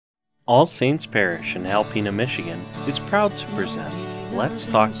All Saints Parish in Alpena, Michigan is proud to present Let's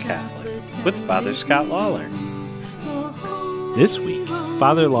Talk Catholic with Father Scott Lawler. This week,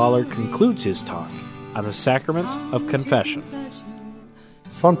 Father Lawler concludes his talk on the sacrament of confession.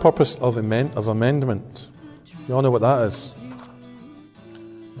 Firm purpose of amendment. You all know what that is.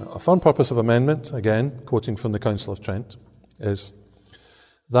 A firm purpose of amendment, again, quoting from the Council of Trent, is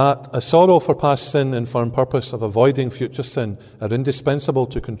that a sorrow for past sin and firm purpose of avoiding future sin are indispensable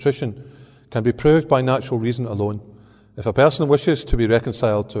to contrition, can be proved by natural reason alone. If a person wishes to be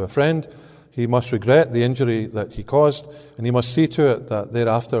reconciled to a friend, he must regret the injury that he caused, and he must see to it that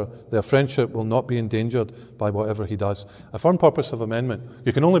thereafter their friendship will not be endangered by whatever he does. A firm purpose of amendment.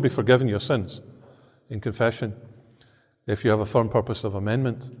 You can only be forgiven your sins in confession if you have a firm purpose of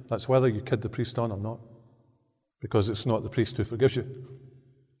amendment. That's whether you kid the priest on or not, because it's not the priest who forgives you.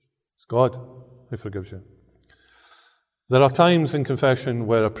 It's God who forgives you. There are times in confession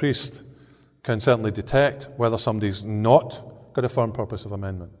where a priest can certainly detect whether somebody's not got a firm purpose of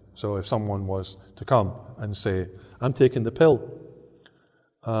amendment. So if someone was to come and say, I'm taking the pill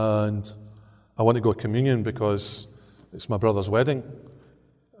and I want to go to communion because it's my brother's wedding,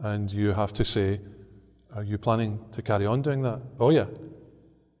 and you have to say, are you planning to carry on doing that? Oh yeah.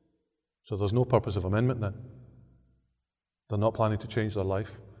 So there's no purpose of amendment then. They're not planning to change their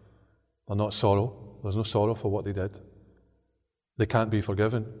life. They're not sorrow. There's no sorrow for what they did. They can't be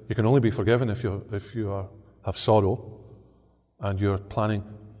forgiven. You can only be forgiven if you have sorrow and you're planning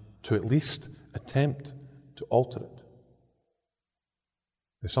to at least attempt to alter it.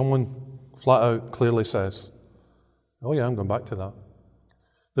 If someone flat out clearly says, oh yeah, I'm going back to that.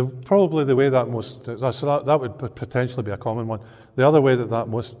 Probably the way that would potentially be a common one. The other way that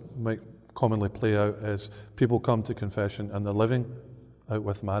most might commonly play out is people come to confession and they're living out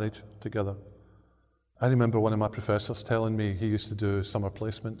with marriage together. I remember one of my professors telling me he used to do summer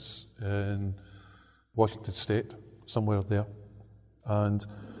placements in Washington State, somewhere there. And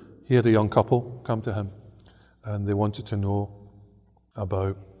he had a young couple come to him and they wanted to know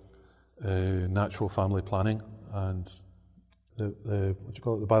about natural family planning and the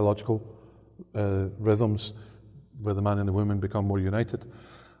biological rhythms where the man and the woman become more united.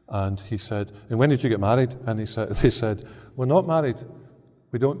 And he said, and when did you get married? And they said, we're not married.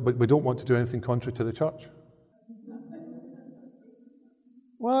 We don't want to do anything contrary to the church.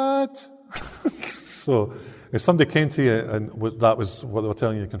 What? So if somebody came to you and that was what they were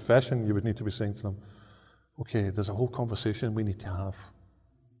telling you in confession, you would need to be saying to them, okay, there's a whole conversation we need to have.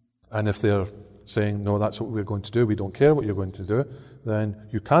 And if they're saying, no, that's what we're going to do, we don't care what you're going to do, then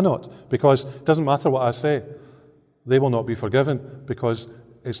you cannot, because it doesn't matter what I say. They will not be forgiven, because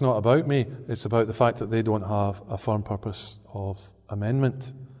it's not about me, it's about the fact that they don't have a firm purpose of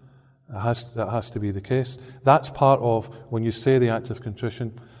amendment. That has to be the case. That's part of when you say the act of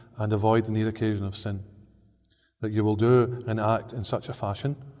contrition and avoid the near occasion of sin, that you will do an act in such a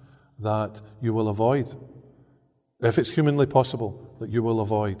fashion that you will avoid, if it's humanly possible, that you will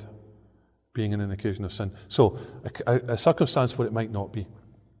avoid being in an occasion of sin. So, a circumstance where it might not be.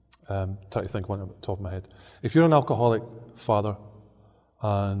 Try to think one at the top of my head. If you're an alcoholic father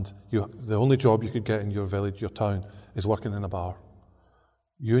and the only job you could get in your village, your town, is working in a bar,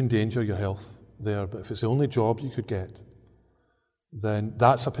 you endanger your health there. But if it's the only job you could get, then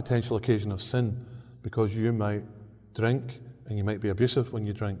that's a potential occasion of sin, because you might drink and you might be abusive when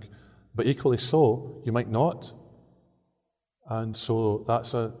you drink. But equally so, you might not. And so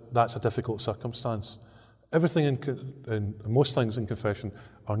that's a difficult circumstance. Everything in most things in confession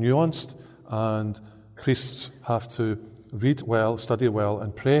are nuanced, and priests have to read well, study well,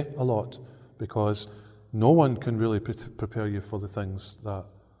 and pray a lot, because no one can really prepare you for the things that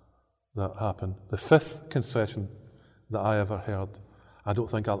happen. The fifth confession that I ever heard, I don't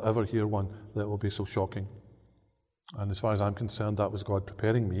think I'll ever hear one that will be so shocking. And as far as I'm concerned, that was God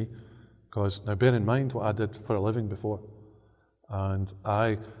preparing me, because now bear in mind what I did for a living before. And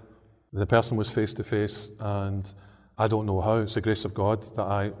the person was face to face, and I don't know how. It's the grace of God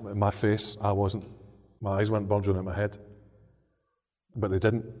that my eyes weren't bulging out my head, but they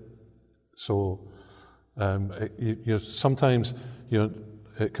didn't. So sometimes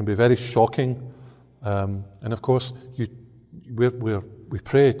it can be very shocking, and of course we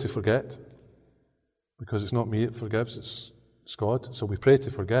pray to forget, because it's not me that forgives, it's God. So we pray to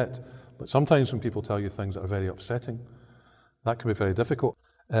forget. But sometimes when people tell you things that are very upsetting, that can be very difficult.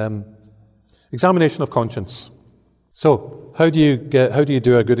 Examination of conscience. So, how do you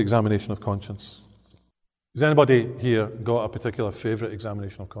do a good examination of conscience? Has anybody here got a particular favourite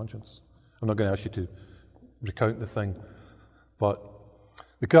examination of conscience? I'm not going to ask you to recount the thing, but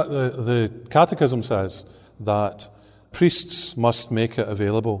the Catechism says that priests must make it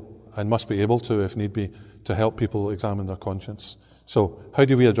available and must be able to, if need be, to help people examine their conscience. So, how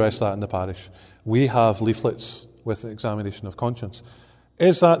do we address that in the parish? We have leaflets with the examination of conscience.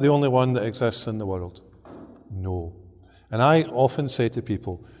 Is that the only one that exists in the world? No. And I often say to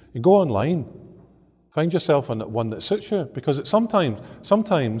people, you go online, find yourself one that suits you, because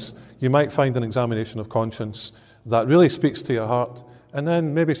sometimes you might find an examination of conscience that really speaks to your heart, and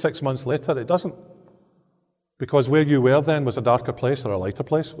then maybe 6 months later it doesn't. Because where you were then was a darker place or a lighter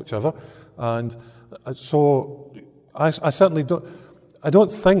place, whichever. And so I certainly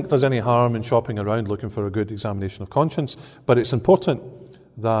don't think there's any harm in shopping around looking for a good examination of conscience, but it's important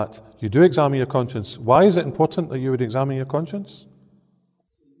that you do examine your conscience. Why is it important that you would examine your conscience?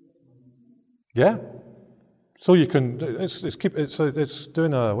 Yeah. So you can, it's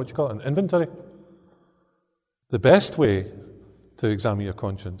doing an inventory. The best way to examine your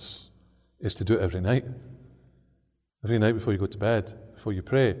conscience is to do it every night. Every night before you go to bed, before you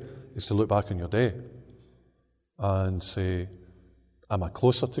pray, is to look back on your day and say, am I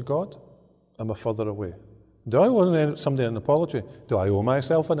closer to God? Am I further away? Do I owe somebody an apology? Do I owe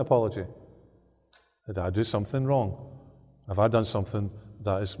myself an apology? Did I do something wrong? Have I done something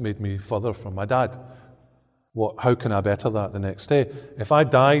that has made me further from my dad? How can I better that the next day? If I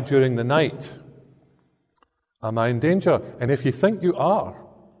die during the night, am I in danger? And if you think you are,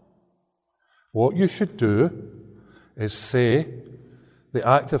 what you should do is say the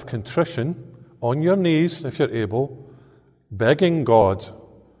act of contrition on your knees, if you're able, begging God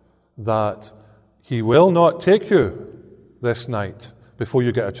that He will not take you this night before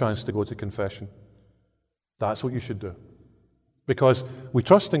you get a chance to go to confession. That's what you should do. Because we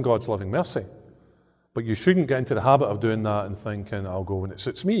trust in God's loving mercy, but you shouldn't get into the habit of doing that and thinking, I'll go when it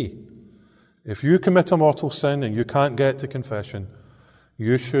suits me. If you commit a mortal sin and you can't get to confession,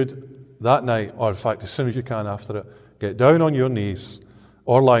 you should, that night, or in fact as soon as you can after it, get down on your knees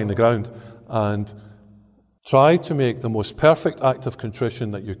or lie on the ground and try to make the most perfect act of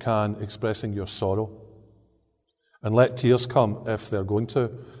contrition that you can, expressing your sorrow. And let tears come if they're going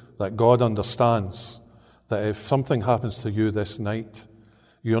to, that God understands that if something happens to you this night,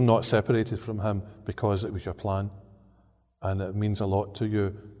 you're not separated from Him because it was your plan. And it means a lot to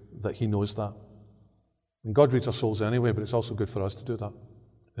you that He knows that. And God reads our souls anyway, but it's also good for us to do that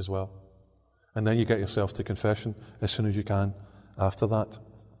as well. And then you get yourself to confession as soon as you can after that.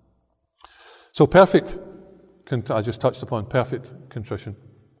 So I just touched upon perfect contrition.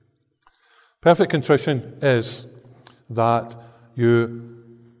 Perfect contrition is that you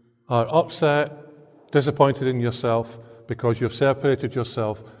are upset, disappointed in yourself because you've separated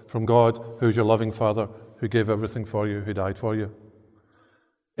yourself from God, who's your loving Father, who gave everything for you, who died for you.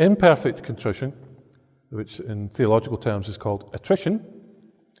 Imperfect contrition, which in theological terms is called attrition,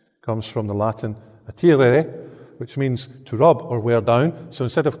 comes from the Latin attirere, which means to rub or wear down. So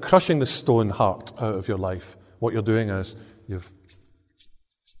instead of crushing the stone heart out of your life, what you're doing is you're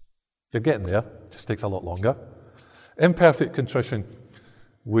getting there. It just takes a lot longer. Imperfect contrition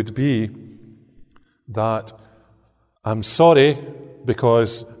would be that I'm sorry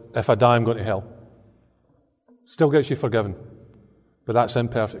because if I die I'm going to hell. Still gets you forgiven. But that's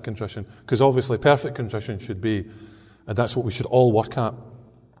imperfect contrition. Because obviously perfect contrition should be, and that's what we should all work at.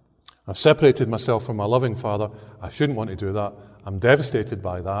 I've separated myself from my loving Father. I shouldn't want to do that. I'm devastated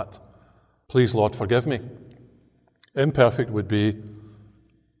by that. Please, Lord, forgive me. Imperfect would be, if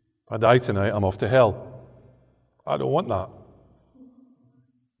I die tonight, I'm off to hell. I don't want that.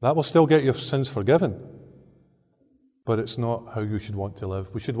 That will still get your sins forgiven. But it's not how you should want to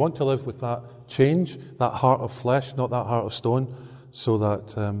live. We should want to live with that change, that heart of flesh, not that heart of stone, so that,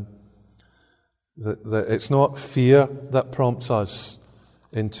 that it's not fear that prompts us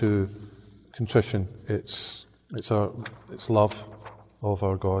into contrition. It's love of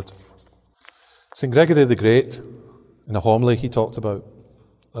our God. St. Gregory the Great, in a homily, he talked about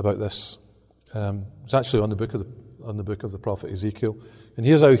this. It's actually on the book of the prophet Ezekiel. And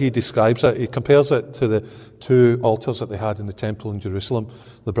here's how he describes it. He compares it to the two altars that they had in the temple in Jerusalem.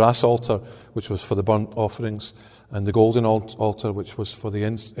 The brass altar, which was for the burnt offerings, and the golden altar, which was for the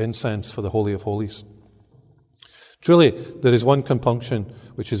incense for the Holy of Holies. Truly, there is one compunction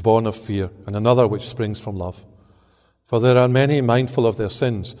which is born of fear, and another which springs from love. For there are many mindful of their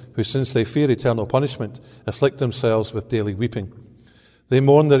sins, who, since they fear eternal punishment, afflict themselves with daily weeping. They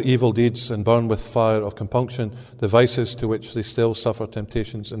mourn their evil deeds and burn with fire of compunction the vices to which they still suffer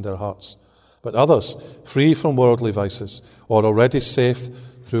temptations in their hearts. But others, free from worldly vices, or already safe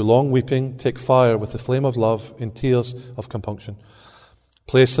through long weeping, take fire with the flame of love in tears of compunction,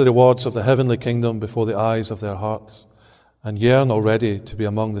 place the rewards of the heavenly kingdom before the eyes of their hearts, and yearn already to be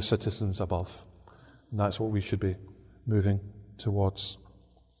among the citizens above. And that's what we should be moving towards.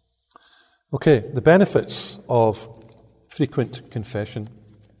 Okay, the benefits of frequent confession.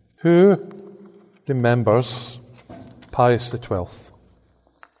 Who remembers Pius XII?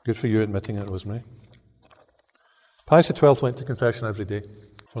 Good for you admitting it, Rosemary. Pius XII went to confession every day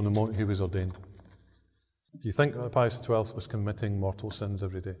from the moment he was ordained. Do you think that Pius XII was committing mortal sins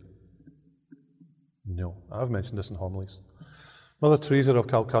every day? No. I've mentioned this in homilies. Mother Teresa of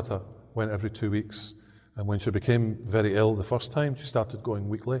Calcutta went every 2 weeks, and when she became very ill the first time, she started going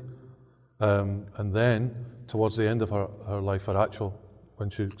weekly. And then, towards the end of her life,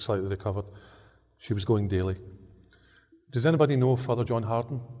 when she slightly recovered, she was going daily. Does anybody know Father John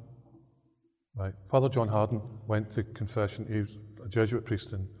Harden? Right. Father John Harden went to confession. He was a Jesuit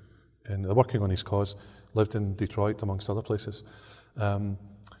priest in working on his cause, lived in Detroit, amongst other places.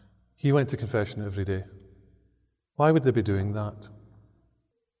 He went to confession every day. Why would they be doing that?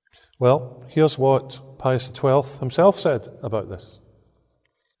 Well, here's what Pius XII himself said about this.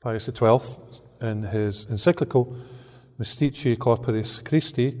 Pius XII, in his encyclical Mystici Corporis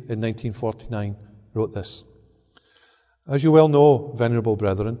Christi in 1949, wrote this: "As you well know, venerable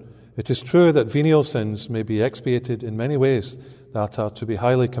brethren, it is true that venial sins may be expiated in many ways that are to be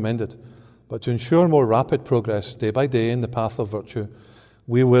highly commended, but to ensure more rapid progress day by day in the path of virtue,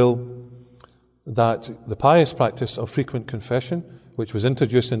 we will that the pious practice of frequent confession, which was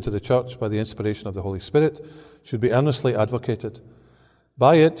introduced into the Church by the inspiration of the Holy Spirit, should be earnestly advocated.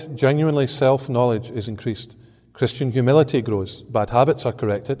 By it, genuinely self-knowledge is increased, Christian humility grows, bad habits are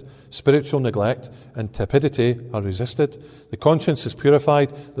corrected, spiritual neglect and tepidity are resisted, the conscience is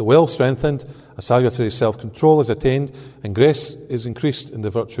purified, the will strengthened, a salutary self-control is attained, and grace is increased in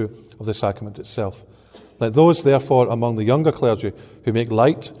the virtue of the sacrament itself. Let those, therefore, among the younger clergy who make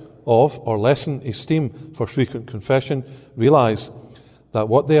light of or lessen esteem for frequent confession realize that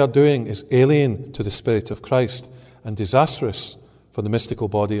what they are doing is alien to the Spirit of Christ and disastrous for the mystical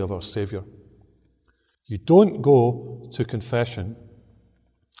body of our Saviour. You don't go to confession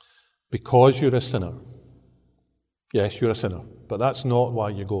because you're a sinner. Yes, you're a sinner, but that's not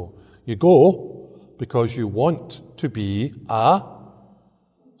why you go. You go because you want to be a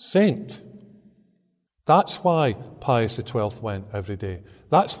saint. That's why Pius XII went every day.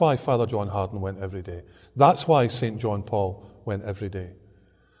 That's why Father John Harden went every day. That's why St. John Paul went every day.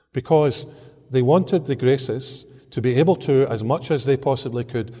 Because they wanted the graces to be able to, as much as they possibly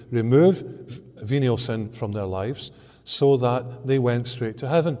could, remove venial sin from their lives so that they went straight to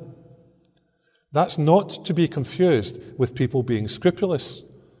heaven. That's not to be confused with people being scrupulous.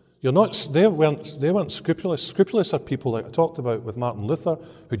 They weren't scrupulous. Scrupulous are people like I talked about with Martin Luther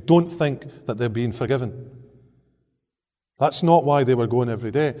who don't think that they're being forgiven. That's not why they were going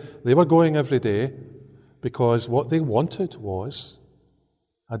every day. They were going every day because what they wanted was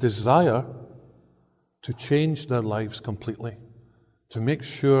a desire to change their lives completely, to make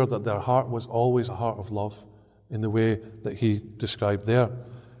sure that their heart was always a heart of love in the way that he described there.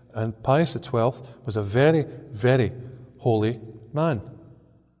 And Pius XII was a very, very holy man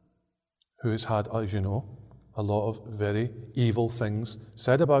who has had, as you know, a lot of very evil things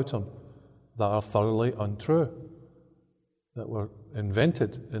said about him that are thoroughly untrue, that were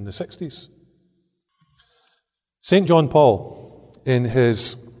invented in the 60s. St. John Paul, in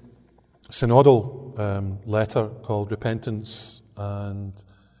his synodal letter called Repentance and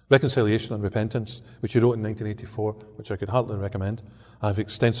Reconciliation and Repentance, which he wrote in 1984, which I could heartily recommend. I've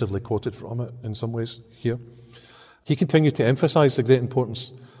extensively quoted from it in some ways here. He continued to emphasize the great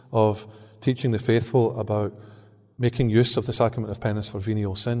importance of teaching the faithful about making use of the sacrament of penance for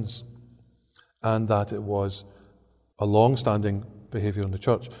venial sins, and that it was a long-standing behavior in the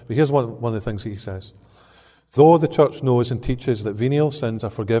Church. But here's one of the things he says. Though the Church knows and teaches that venial sins are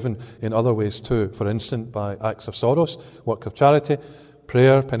forgiven in other ways too, for instance by acts of sorrows, work of charity,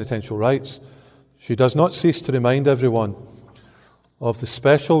 prayer, penitential rites, she does not cease to remind everyone of the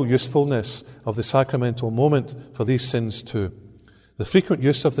special usefulness of the sacramental moment for these sins too. The frequent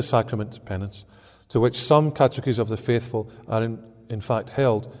use of the sacrament penance, to which some categories of the faithful are in fact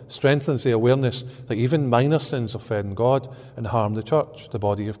held, strengthens the awareness that even minor sins offend God and harm the Church, the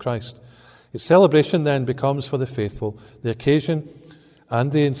body of Christ. Its celebration then becomes for the faithful the occasion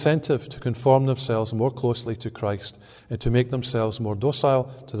and the incentive to conform themselves more closely to Christ and to make themselves more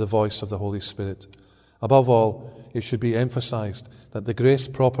docile to the voice of the Holy Spirit. Above all, it should be emphasized that the grace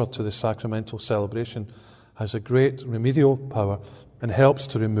proper to the sacramental celebration has a great remedial power and helps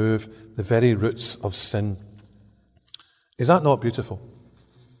to remove the very roots of sin. Is that not beautiful?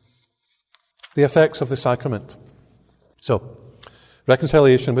 The effects of the sacrament. So,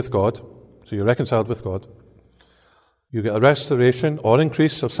 reconciliation with God. So you're reconciled with God. You get a restoration or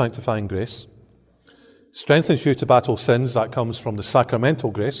increase of sanctifying grace. Strengthens you to battle sins. That comes from the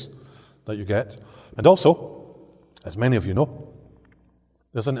sacramental grace. that you get. And also, as many of you know,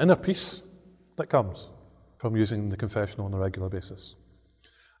 there's an inner peace that comes from using the confessional on a regular basis.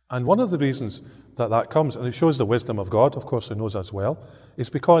 And one of the reasons that comes, and it shows the wisdom of God, of course, who knows us well, is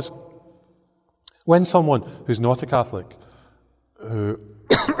because when someone who's not a Catholic, who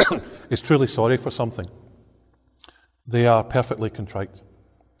is truly sorry for something, they are perfectly contrite.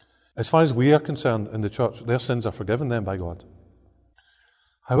 As far as we are concerned in the church, their sins are forgiven them by God.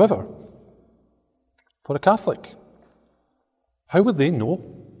 However, for a Catholic, how would they know?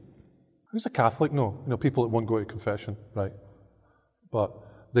 How does a Catholic know? People that won't go to confession, right? But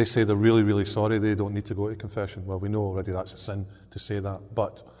they say they're really, really sorry, they don't need to go to confession. Well, we know already that's a sin to say that.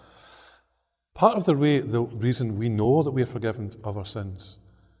 But part of the reason we know that we are forgiven of our sins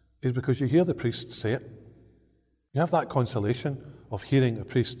is because you hear the priest say it. You have that consolation of hearing a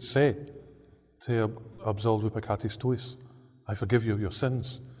priest say, Te absolvo peccatis tuis, I forgive you of your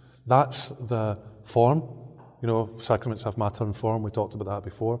sins. That's the form. Sacraments have matter and form. We talked about that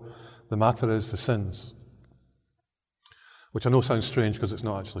before. The matter is the sins, which I know sounds strange because it's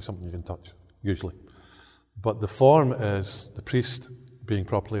not actually something you can touch, usually. But the form is the priest, being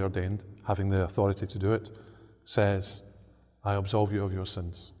properly ordained, having the authority to do it, says, I absolve you of your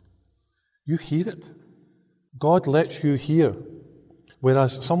sins. You hear it. God lets you hear.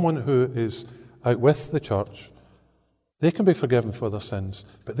 Whereas someone who is out with the church, they can be forgiven for their sins,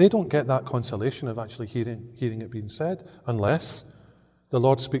 but they don't get that consolation of actually hearing it being said unless the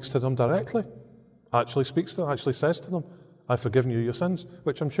Lord speaks to them directly. Actually says to them, I've forgiven you your sins,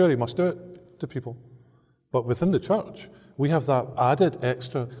 which I'm sure he must do it to people. But within the church, we have that added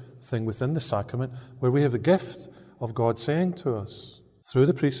extra thing within the sacrament where we have the gift of God saying to us, through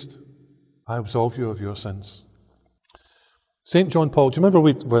the priest, I absolve you of your sins. St. John Paul, do you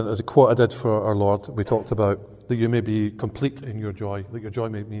remember as a quote I did for our Lord, we talked about that you may be complete in your joy, that your joy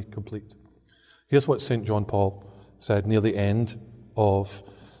may be complete. Here's what St. John Paul said near the end of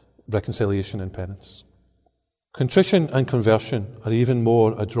reconciliation and penance. Contrition and conversion are even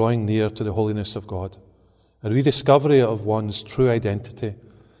more a drawing near to the holiness of God, a rediscovery of one's true identity,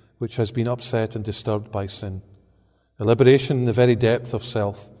 which has been upset and disturbed by sin, a liberation in the very depth of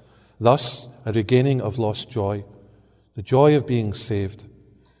self, thus a regaining of lost joy, the joy of being saved,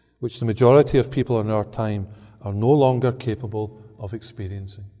 which the majority of people in our time are no longer capable of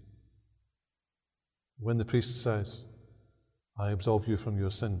experiencing. When the priest says, I absolve you from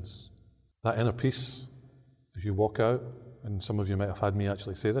your sins, that inner peace, as you walk out, and some of you might have had me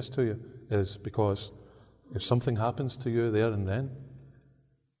actually say this to you, is because if something happens to you there and then,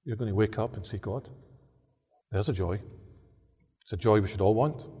 you're going to wake up and see God. There's a joy. It's a joy we should all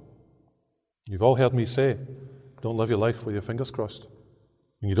want. You've all heard me say, don't live your life with your fingers crossed.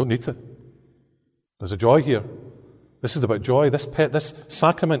 And you don't need to. There's a joy here. This is about joy. This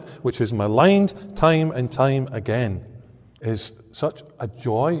sacrament, which is maligned time and time again, is such a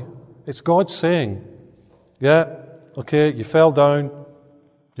joy. It's God saying, yeah, okay, you fell down.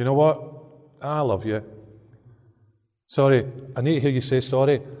 You know what? I love you. Sorry, I need to hear you say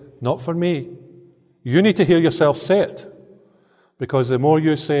sorry. Not for me. You need to hear yourself say it. Because the more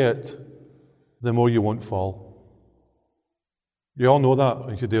you say it, the more you won't fall. You all know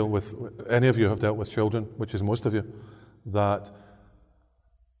that if you deal with, any of you have dealt with children, which is most of you, that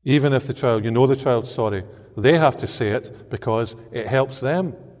even if the child's sorry, they have to say it because it helps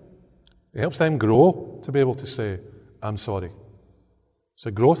them. It helps them grow to be able to say, I'm sorry. It's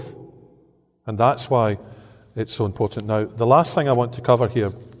a growth. And that's why it's so important. Now, the last thing I want to cover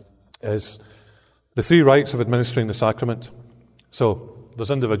here is the 3 rites of administering the sacrament. So,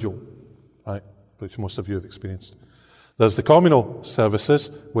 there's individual, right, which most of you have experienced. There's the communal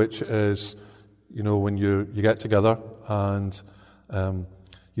services, which is, when you get together and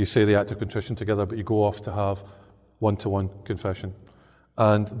you say the act of contrition together, but you go off to have one-to-one confession.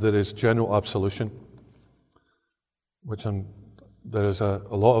 And there is general absolution, which there is a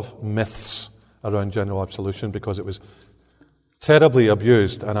lot of myths around general absolution because it was terribly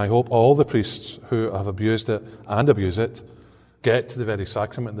abused, and I hope all the priests who have abused it and abuse it get to the very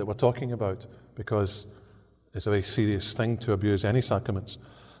sacrament that we're talking about, because it's a very serious thing to abuse any sacraments.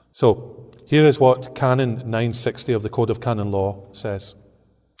 So, here is what Canon 960 of the Code of Canon Law says.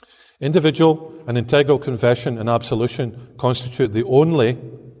 Individual and integral confession and absolution constitute the only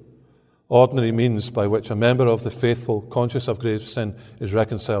ordinary means by which a member of the faithful, conscious of grave sin, is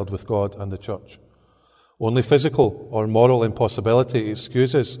reconciled with God and the Church. Only physical or moral impossibility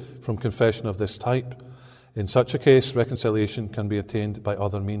excuses from confession of this type. In such a case, reconciliation can be attained by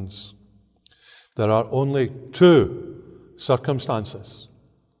other means. There are only 2 circumstances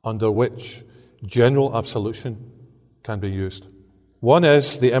under which general absolution can be used. One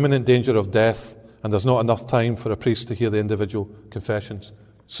is the imminent danger of death, and there's not enough time for a priest to hear the individual confessions.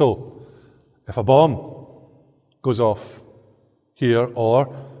 So, if a bomb goes off here,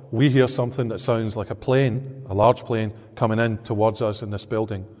 or we hear something that sounds like a plane, a large plane, coming in towards us in this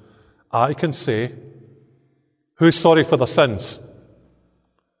building, I can say, who's sorry for their sins?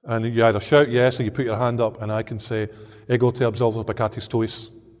 And you either shout yes or you put your hand up, and I can say, ego te absolvo peccatis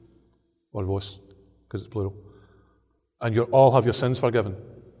tuis, or vos, because it's plural. And you all have your sins forgiven.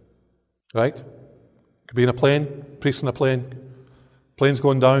 Right? Could be in a plane, priest in a plane, plane's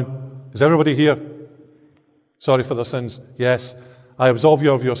going down. Is everybody here sorry for their sins? Yes. I absolve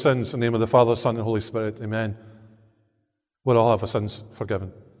you of your sins in the name of the Father, Son, and Holy Spirit. Amen. We'll all have our sins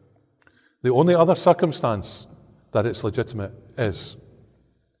forgiven. The only other circumstance that it's legitimate is,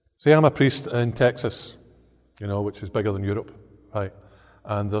 say I'm a priest in Texas, which is bigger than Europe, right?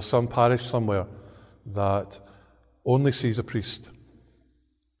 And there's some parish somewhere that only sees a priest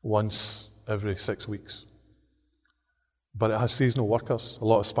once every 6 weeks. But it has seasonal workers, a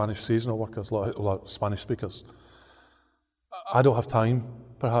lot of Spanish seasonal workers, a lot of Spanish speakers. I don't have time,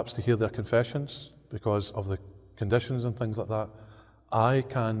 perhaps, to hear their confessions because of the conditions and things like that. I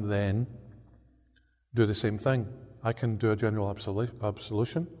can then do the same thing. I can do a general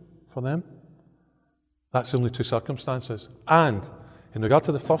absolution for them. That's the only two circumstances. And in regard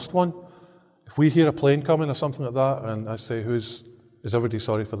to the first one, if we hear a plane coming or something like that, and I say, is everybody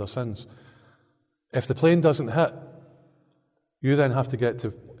sorry for their sins? If the plane doesn't hit, you then have to get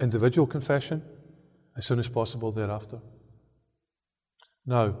to individual confession as soon as possible thereafter.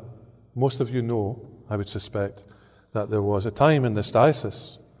 Now, most of you know, I would suspect, that there was a time in this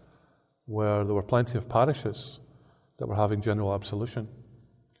diocese where there were plenty of parishes that were having general absolution.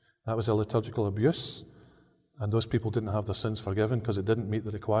 That was a liturgical abuse, and those people didn't have their sins forgiven because it didn't meet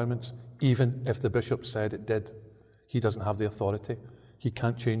the requirements, even if the bishop said it did. He doesn't have the authority. He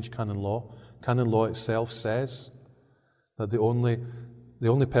can't change canon law. Canon law itself says that the only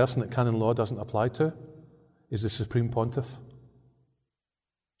person that canon law doesn't apply to is the Supreme Pontiff.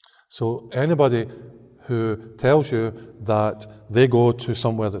 So anybody who tells you that they go to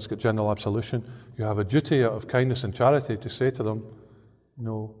somewhere that's got general absolution, you have a duty out of kindness and charity to say to them,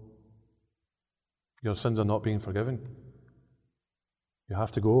 no, your sins are not being forgiven. You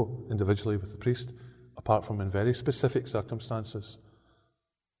have to go individually with the priest, apart from in very specific circumstances.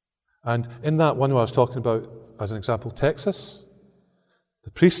 And in that one I was talking about, as an example, Texas,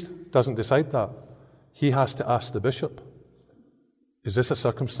 the priest doesn't decide that. He has to ask the bishop, is this a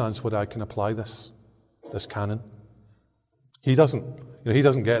circumstance where I can apply this canon? He doesn't. He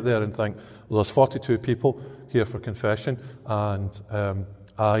doesn't get there and think, well, there's 42 people here for confession, and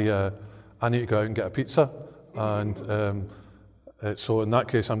I need to go out and get a pizza, and so in that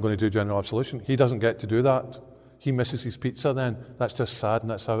case I'm going to do general absolution. He doesn't get to do that. He misses his pizza then. That's just sad, and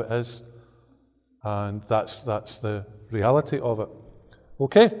that's how it is. And that's the reality of it.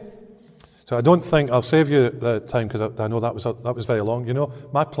 Okay? So I don't think, I'll save you the time because I know that was very long.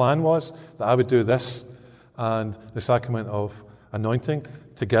 My plan was that I would do this and the sacrament of anointing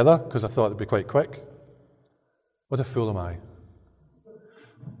together because I thought it'd be quite quick. What a fool am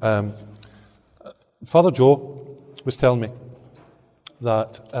I? Father Joe was telling me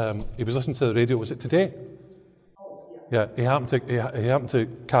that he was listening to the radio. Was it today? Yeah, he happened to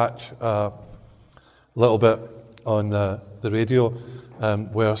catch a little bit on the radio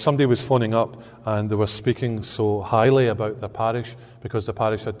where somebody was phoning up and they were speaking so highly about their parish because the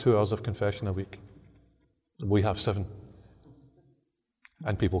parish had 2 hours of confession a week. We have 7.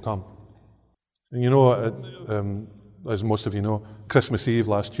 And people come. And as most of you know, Christmas Eve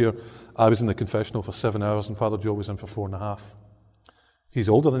last year, I was in the confessional for 7 hours and Father Joe was in for 4.5. He's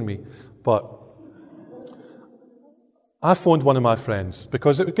older than me, but I phoned one of my friends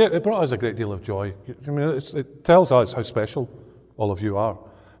because it brought us a great deal of joy. It tells us how special all of you are,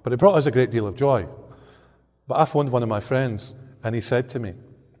 but it brought us a great deal of joy. But I phoned one of my friends and he said to me,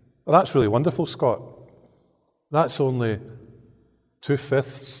 well, that's really wonderful, Scott. That's only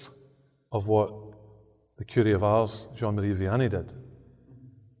 2/5 of what the Curé of Ars, Jean-Marie Vianney, did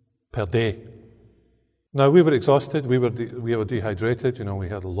per day. Now, we were exhausted, we were dehydrated, we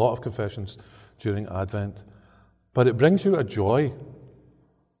had a lot of confessions during Advent. But it brings you a joy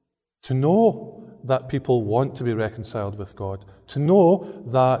to know that people want to be reconciled with God, to know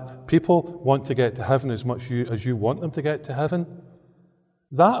that people want to get to heaven as much as you want them to get to heaven.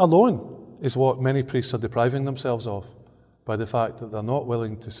 That alone is what many priests are depriving themselves of by the fact that they're not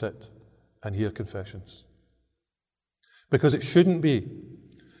willing to sit and hear confessions. Because it shouldn't be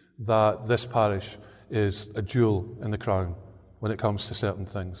that this parish is a jewel in the crown when it comes to certain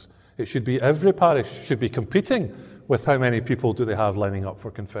things. It should be every parish should be competing with how many people do they have lining up for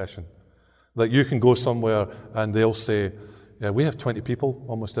confession. That you can go somewhere and they'll say, yeah, we have 20 people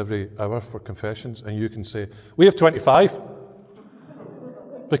almost every hour for confessions, and you can say, we have 25.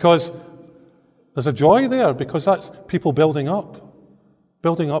 Because there's a joy there, because that's people building up I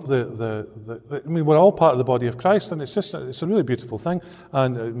mean, we're all part of the body of Christ, and it's a really beautiful thing.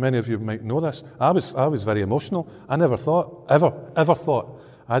 And many of you might know this. I was very emotional. I never thought, ever thought,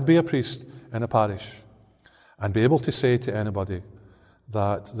 I'd be a priest in a parish and be able to say to anybody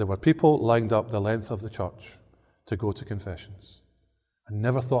that there were people lined up the length of the church to go to confessions. I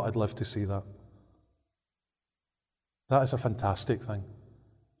never thought I'd live to see that. That is a fantastic thing.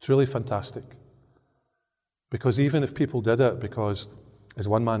 It's really fantastic. Because even if people did it, because, as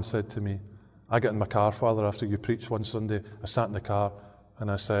one man said to me, I got in my car, Father, after you preached one Sunday, I sat in the car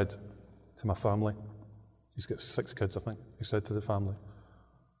and I said to my family, he's got 6 kids, I think, he said to the family,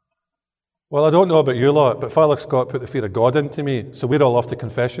 well, I don't know about you lot, but Father Scott put the fear of God into me, so we're all off to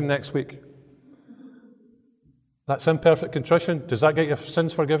confession next week. That's imperfect contrition. Does that get your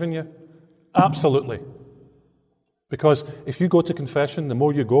sins forgiven you? Absolutely. Because if you go to confession, the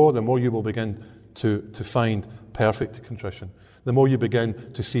more you go, the more you will begin to find perfect contrition. The more you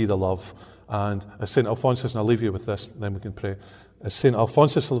begin to see the love. And as St. Alphonsus, and I'll leave you with this, then we can pray. As St.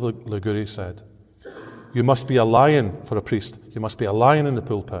 Alphonsus of Liguori said, you must be a lion for a priest. You must be a lion in the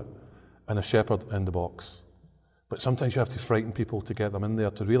pulpit and a shepherd in the box. But sometimes you have to frighten people to get them in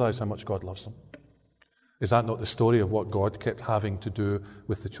there to realize how much God loves them. Is that not the story of what God kept having to do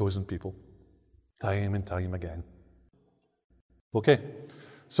with the chosen people? Time and time again. Okay,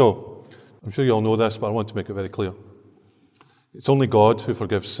 so I'm sure you all know this, but I want to make it very clear. It's only God who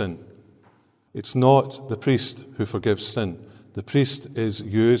forgives sin. It's not the priest who forgives sin. The priest is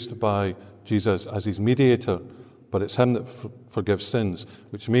used by Jesus as his mediator, but it's him that forgives sins,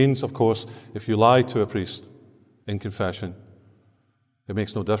 which means, of course, if you lie to a priest in confession, it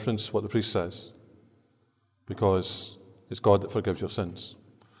makes no difference what the priest says, because it's God that forgives your sins.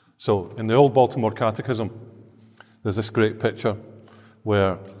 So, in the old Baltimore Catechism, there's this great picture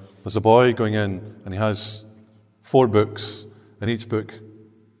where there's a boy going in and he has 4 books, and each book,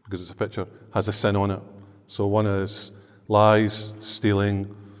 because it's a picture, has a sin on it. So one is lies,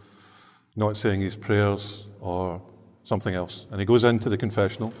 stealing, not saying his prayers, or something else. And he goes into the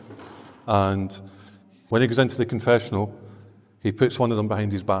confessional, and when he goes into the confessional, he puts one of them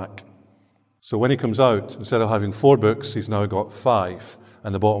behind his back. So when he comes out, instead of having 4 books, he's now got 5,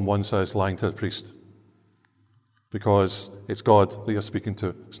 and the bottom one says lying to the priest. Because it's God that you're speaking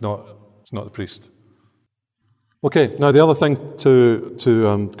to. It's not the priest. Okay, now the other thing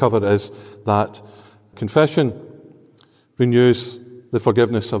to cover is that confession renews the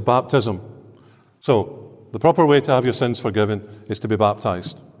forgiveness of baptism. So, the proper way to have your sins forgiven is to be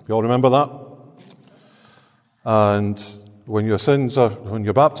baptized. You all remember that? And when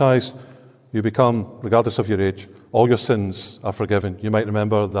you're baptized, you become, regardless of your age, all your sins are forgiven. You might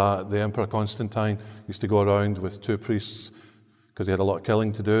remember that the Emperor Constantine used to go around with 2 priests because he had a lot of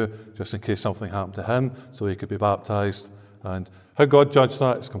killing to do, just in case something happened to him, so he could be baptized. And how God judged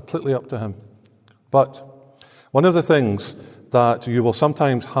that is completely up to him. But one of the things that you will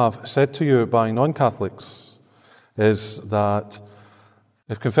sometimes have said to you by non-Catholics is that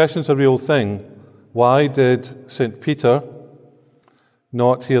if confession's a real thing, why did St. Peter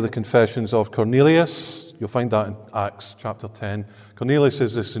not hear the confessions of Cornelius? You'll find that in Acts chapter 10. Cornelius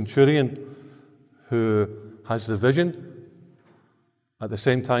is the centurion who has the vision. At the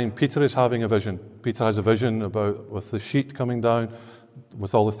same time, Peter is having a vision. Peter has a vision with the sheet coming down,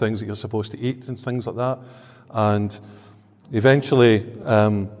 with all the things that you're supposed to eat and things like that. And eventually,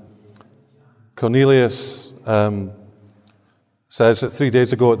 Cornelius says that 3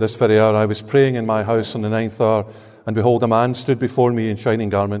 days ago at this very hour, I was praying in my house on the 9th hour, and behold, a man stood before me in shining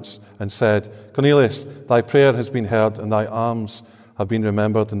garments and said, Cornelius, thy prayer has been heard, and thy alms have been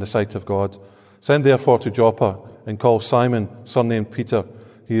remembered in the sight of God. Send therefore to Joppa, and call Simon, surnamed Peter.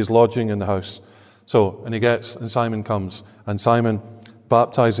 He is lodging in the house. So, and Simon comes, and Simon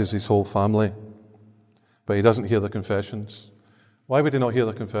baptizes his whole family. But he doesn't hear the confessions. Why would he not hear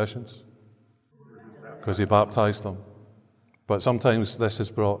the confessions? Because he baptized them. But sometimes this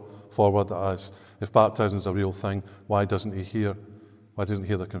is brought forward as, if baptism is a real thing, why doesn't he hear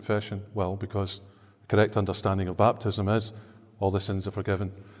the confession? Well, because the correct understanding of baptism is all the sins are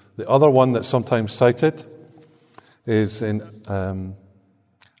forgiven. The other one that's sometimes cited is in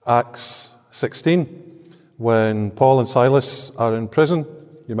Acts 16, when Paul and Silas are in prison.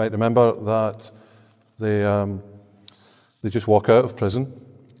 You might remember that they just walk out of prison,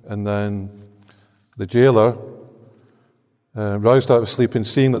 and then the jailer roused out of sleep and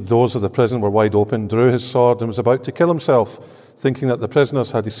seeing that the doors of the prison were wide open, drew his sword and was about to kill himself, thinking that the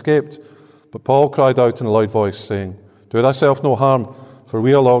prisoners had escaped. But Paul cried out in a loud voice, saying, "Do thyself no harm, for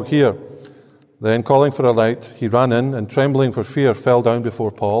we are all here." Then, calling for a light, he ran in, and trembling for fear, fell down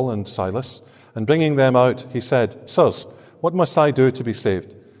before Paul and Silas. And bringing them out, he said, "Sirs, what must I do to be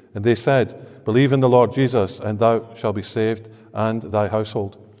saved?" And they said, "Believe in the Lord Jesus, and thou shalt be saved, and thy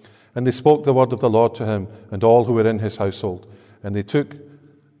household." And they spoke the word of the Lord to him and all who were in his household. And they took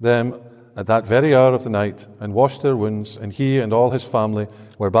them at that very hour of the night and washed their wounds, and he and all his family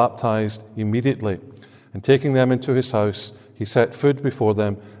were baptized immediately. And taking them into his house, he set food before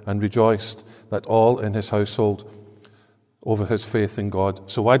them and rejoiced that all in his household over his faith in God.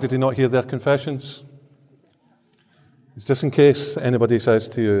 So why did he not hear their confessions? Just in case anybody says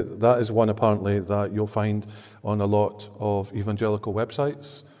to you, that is one apparently that you'll find on a lot of evangelical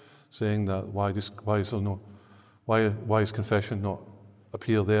websites, saying that why is confession not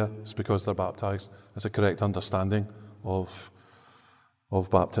appear there? It's because they're baptized. That's a correct understanding of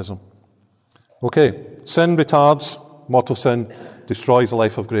baptism. Okay, sin retards, mortal sin destroys the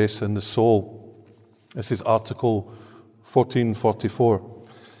life of grace in the soul. This is Article 1444.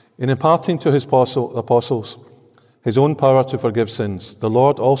 In imparting to his apostles his own power to forgive sins, the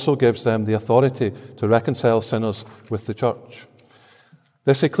Lord also gives them the authority to reconcile sinners with the church.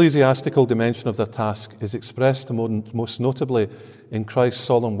 This ecclesiastical dimension of their task is expressed most notably in Christ's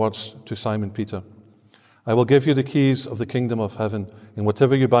solemn words to Simon Peter. "I will give you the keys of the kingdom of heaven, and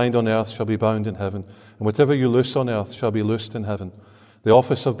whatever you bind on earth shall be bound in heaven, and whatever you loose on earth shall be loosed in heaven." The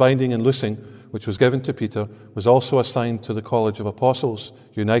office of binding and loosing, which was given to Peter, was also assigned to the College of Apostles,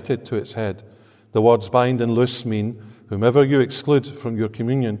 united to its head. The words bind and loose mean, whomever you exclude from your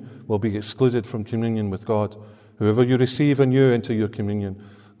communion will be excluded from communion with God. Whoever you receive anew into your communion,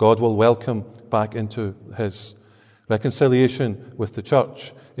 God will welcome back into his. Reconciliation with the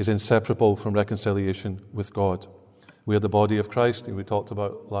church is inseparable from reconciliation with God. We are the body of Christ, and we talked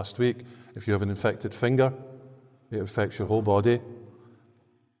about last week. If you have an infected finger, it affects your whole body.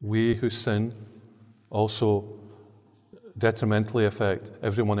 We who sin also detrimentally affect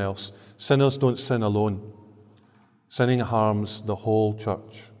everyone else. Sinners don't sin alone. Sinning harms the whole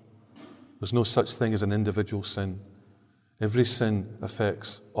church. There's no such thing as an individual sin. Every sin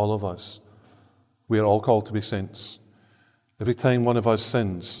affects all of us. We are all called to be saints. Every time one of us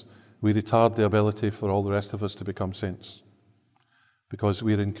sins, we retard the ability for all the rest of us to become saints, because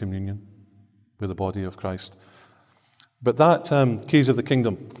we're in communion with the body of Christ. But that keys of the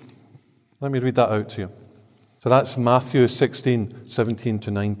kingdom, let me read that out to you. So that's Matthew 16, 17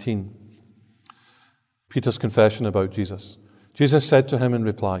 to 19. Peter's confession about Jesus. Jesus said to him in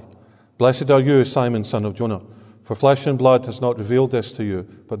reply, "Blessed are you, Simon, son of Jonah, for flesh and blood has not revealed this to you,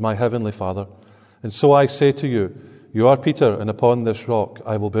 but my heavenly Father. And so I say to you, you are Peter, and upon this rock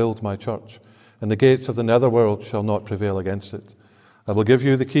I will build my church, and the gates of the netherworld shall not prevail against it. I will give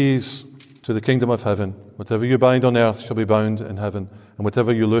you the keys to the kingdom of heaven. Whatever you bind on earth shall be bound in heaven, and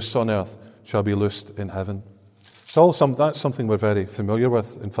whatever you loose on earth shall be loosed in heaven." That's something we're very familiar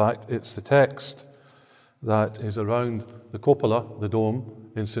with. In fact, it's the text that is around the cupola, the dome,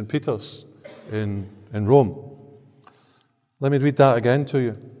 in St. Peter's in Rome. Let me read that again to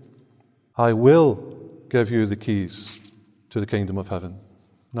you. "I will give you the keys to the kingdom of heaven."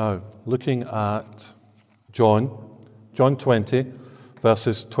 Now, looking at John 20,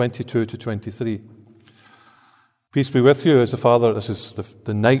 verses 22 to 23. "Peace be with you as the Father," this is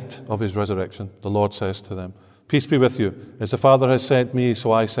the night of his resurrection, the Lord says to them, "Peace be with you, as the Father has sent me,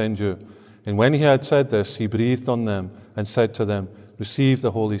 so I send you." And when he had said this, he breathed on them and said to them, "Receive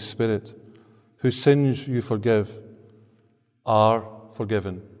the Holy Spirit. Whose sins you forgive are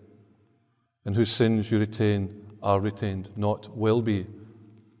forgiven, and whose sins you retain are retained," not will be.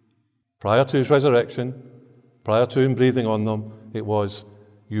 Prior to his resurrection, prior to him breathing on them, it was,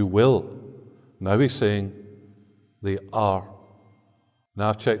 "You will." Now he's saying, they are. Now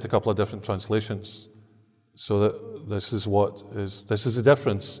I've checked a couple of different translations, so that this is the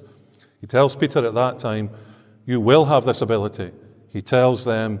difference. He tells Peter at that time, "You will have this ability." He tells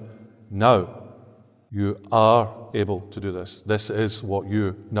them, "Now you are able to do this. This is what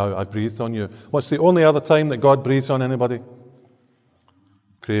now I've breathed on you." What's the only other time that God breathes on anybody?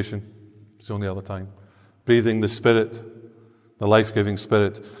 Creation. It's the only other time. Breathing the Spirit, the life-giving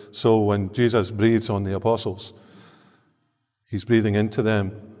Spirit. So when Jesus breathes on the apostles, he's breathing into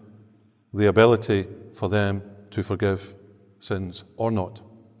them the ability for them to forgive sins or not.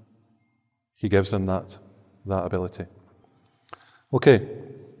 He gives them that ability. Okay,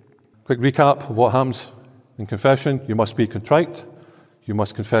 quick recap of what happens in confession. You must be contrite. You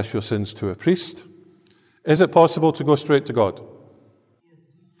must confess your sins to a priest. Is it possible to go straight to God?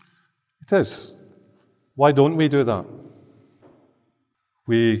 It is. Why don't we do that?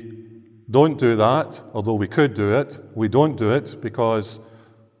 We don't do that, although we could do it. We don't do it because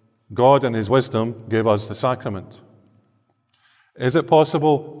God in His wisdom gave us the sacrament. Is it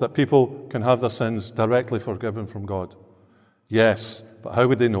possible that people can have their sins directly forgiven from God? Yes, but how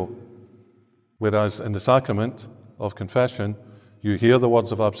would they know? Whereas in the sacrament of confession, you hear the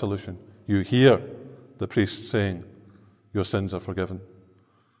words of absolution. You hear the priest saying, your sins are forgiven.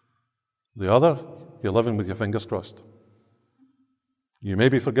 The other, you're living with your fingers crossed. You may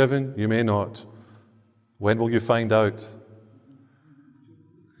be forgiven, you may not. When will you find out?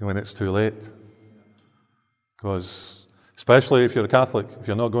 When it's too late. Because, especially if you're a Catholic, if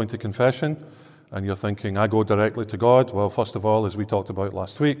you're not going to confession and you're thinking, I go directly to God, well, first of all, as we talked about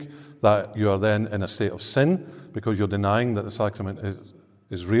last week, that you are then in a state of sin because you're denying that the sacrament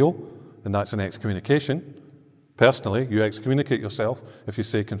is real, and that's an excommunication. Personally, you excommunicate yourself if you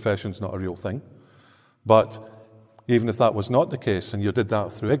say confession's not a real thing. But even if that was not the case and you did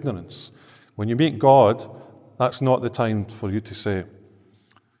that through ignorance, when you meet God, that's not the time for you to say,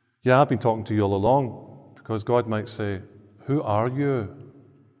 yeah, I've been talking to you all along, because God might say, who are you?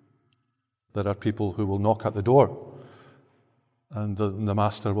 There are people who will knock at the door, and the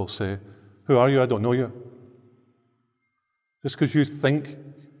master will say, who are you? I don't know you. Just because you think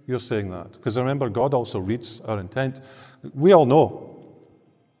you're saying that. Because remember, God also reads our intent. We all know,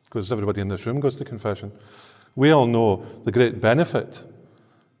 because everybody in this room goes to confession, we all know the great benefit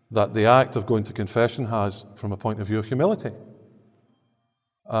that the act of going to confession has from a point of view of humility.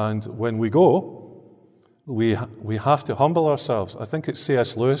 And when we go, we have to humble ourselves. I think it's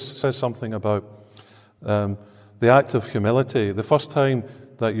C.S. Lewis says something about the act of humility. The first time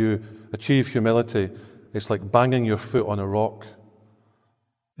that you achieve humility, it's like banging your foot on a rock.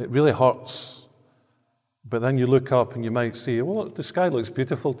 It really hurts. But then you look up and you might see, well, the sky looks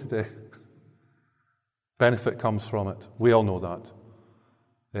beautiful today. Benefit comes from it. We all know that.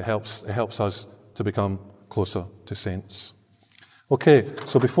 It helps us to become closer to saints. Okay,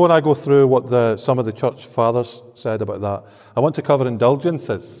 so before I go through what some of the church fathers said about that, I want to cover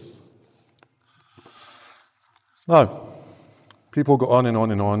indulgences. Now, people go on and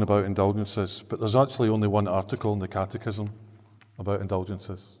on and on about indulgences, but there's actually only one article in the Catechism about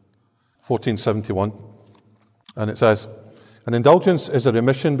indulgences, 1471, and it says, an indulgence is a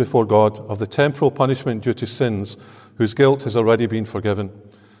remission before God of the temporal punishment due to sins whose guilt has already been forgiven,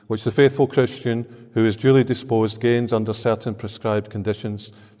 which the faithful Christian who is duly disposed gains under certain prescribed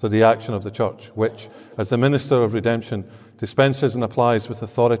conditions through the action of the Church, which, as the minister of redemption, dispenses and applies with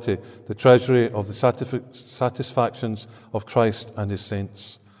authority the treasury of the satisfactions of Christ and his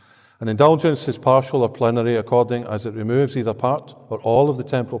saints. An indulgence is partial or plenary according as it removes either part or all of the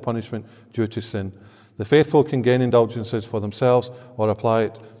temporal punishment due to sin. The faithful can gain indulgences for themselves or apply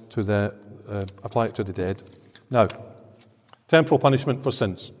it to the dead. Now, temporal punishment for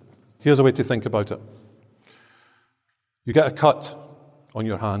sins. Here's a way to think about it. You get a cut on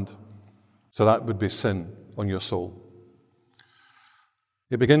your hand, so that would be sin on your soul.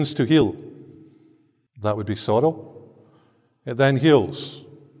 It begins to heal. That would be sorrow. It then heals.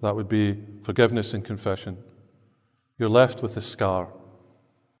 That would be forgiveness and confession. You're left with the scar.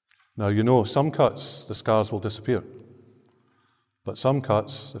 Now, you know, some cuts, the scars will disappear. But some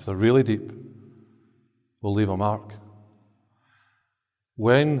cuts, if they're really deep, will leave a mark.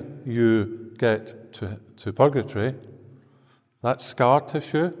 When you get to purgatory, that scar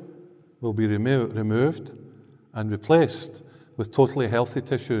tissue will be removed and replaced with totally healthy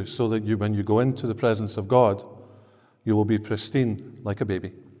tissue so that when you go into the presence of God, you will be pristine like a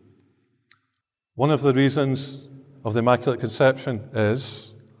baby. One of the reasons of the Immaculate Conception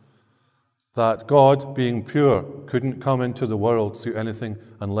is that God, being pure, couldn't come into the world through anything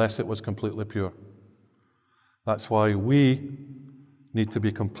unless it was completely pure. That's why we need to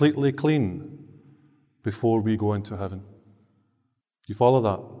be completely clean before we go into heaven. You follow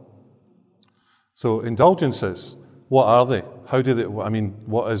that? So indulgences, what are they? How do they,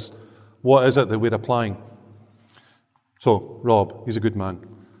 what is it that we're applying? So, Rob, he's a good man.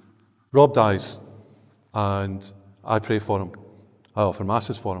 Rob dies, and I pray for him. I offer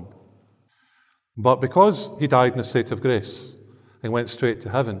masses for him. But because he died in a state of grace and went straight to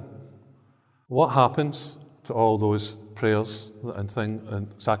heaven, what happens to all those prayers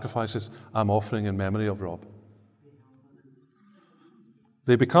and sacrifices I'm offering in memory of Rob?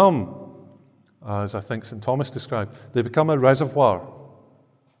 They become, as I think St. Thomas described, they become a reservoir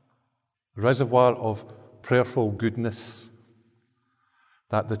of prayerful goodness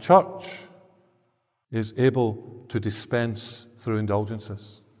that the Church is able to dispense through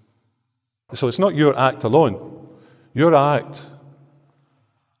indulgences. So it's not your act alone. Your act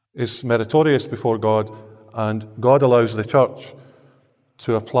is meritorious before God, and God allows the church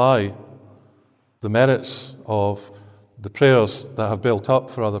to apply the merits of the prayers that have built up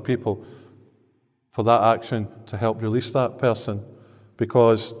for other people for that action to help release that person,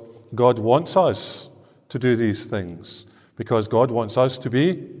 because God wants us to do these things, because God wants us to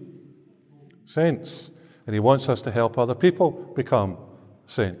be saints, and He wants us to help other people become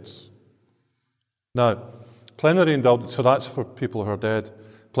saints. Now, plenary indulgence, so that's for people who are dead.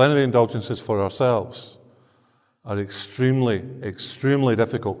 Plenary indulgences for ourselves are extremely, extremely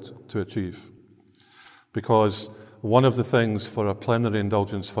difficult to achieve, because one of the things for a plenary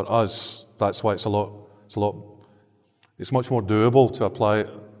indulgence for us, that's why it's much more doable to apply it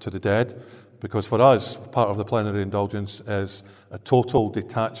to the dead, because for us, part of the plenary indulgence is a total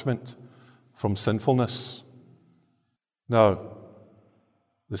detachment from sinfulness. Now,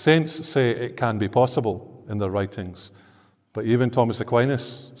 the saints say it can be possible in their writings, but even Thomas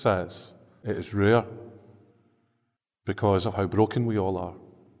Aquinas says it is rare because of how broken we all are.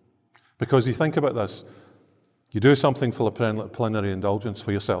 Because you think about this, you do something for a plenary indulgence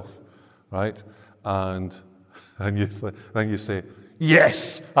for yourself, right? And you say,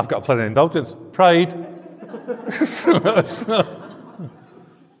 yes, I've got a plenary indulgence. Pride. So that's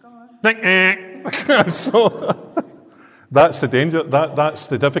the danger. That's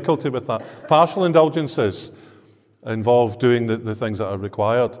the difficulty with that. Partial indulgences involve doing the things that are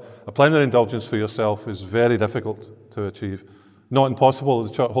required. A plenary indulgence for yourself is very difficult to achieve. Not impossible.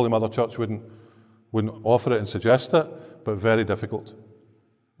 The Holy Mother Church wouldn't offer it and suggest it, but very difficult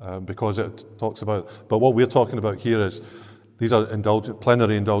because it talks about. But what we're talking about here is these are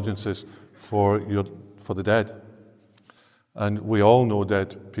plenary indulgences for the dead, and we all know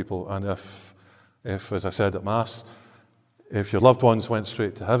dead people. And if as I said at Mass, if your loved ones went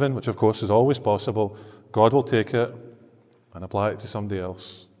straight to heaven, which of course is always possible, God will take it and apply it to somebody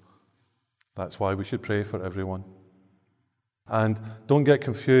else. That's why we should pray for everyone. And don't get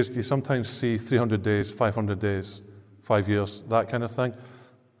confused. You sometimes see 300 days, 500 days, 5 years, that kind of thing.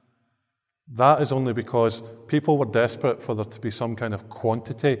 That is only because people were desperate for there to be some kind of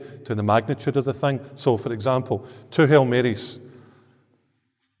quantity to the magnitude of the thing. So, for example, 2 Hail Marys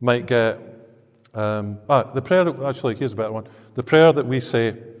might get... the prayer, actually, here's a better one. The prayer that we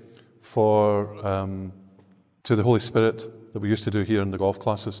say to the Holy Spirit that we used to do here in the golf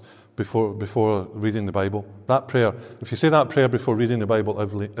classes before reading the Bible, that prayer, if you say that prayer before reading the Bible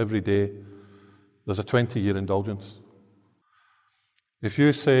every day, there's a 20-year indulgence. If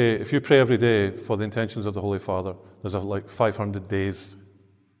you pray every day for the intentions of the Holy Father, there's like 500 days.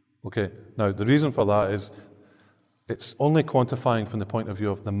 Okay, now the reason for that is it's only quantifying from the point of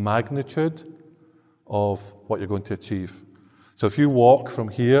view of the magnitude of what you're going to achieve. So if you walk from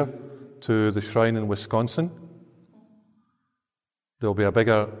here to the shrine in Wisconsin, there'll be a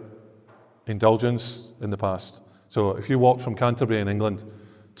bigger indulgence in the past. So if you walked from Canterbury in England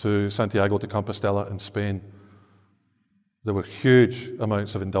to Santiago de Compostela in Spain, there were huge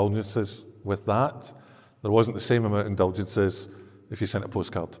amounts of indulgences with that. There wasn't the same amount of indulgences if you sent a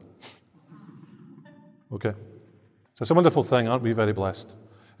postcard. Okay? So it's a wonderful thing. Aren't we very blessed?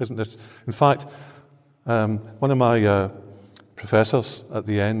 Isn't it? In fact, one of my professors at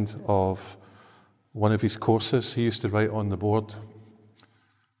the end of one of his courses, he used to write on the board,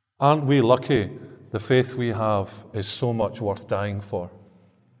 "Aren't we lucky the faith we have is so much worth dying for?"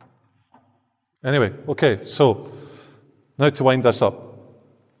 Anyway, okay, so now to wind this up.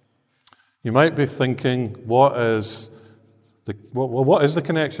 You might be thinking, what is the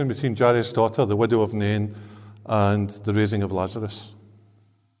connection between Jairus' daughter, the widow of Nain, and the raising of Lazarus?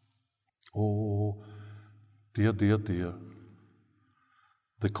 Oh, dear, dear, dear.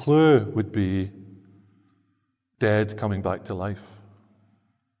 The clue would be dead coming back to life.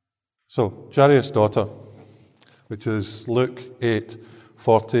 So, Jairus' daughter, which is Luke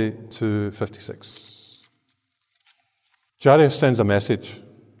 8:40 to 56. Jairus sends a message.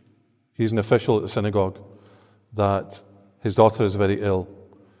 He's an official at the synagogue that his daughter is very ill.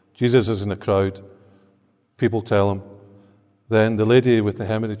 Jesus is in the crowd. People tell him. Then the lady with the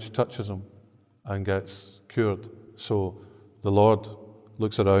hemorrhage touches him and gets cured. So the Lord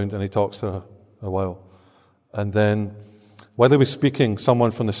looks around and he talks to her a while. And then, while he was speaking,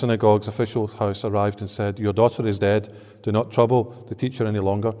 someone from the synagogue's official house arrived and said, "Your daughter is dead. Do not trouble the teacher any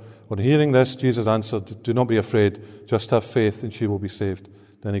longer." On hearing this, Jesus answered, "Do not be afraid. Just have faith and she will be saved."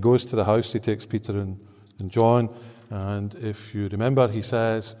 Then he goes to the house. He takes Peter and John. And if you remember, he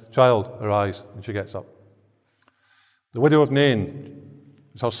says, "Child, arise." And she gets up. The widow of Nain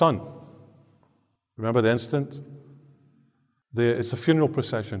is her son. Remember the incident? It's a funeral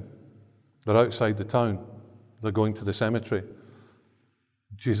procession. They're outside the town. They're going to the cemetery.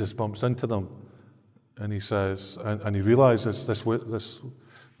 Jesus bumps into them, and he says, and he realizes this,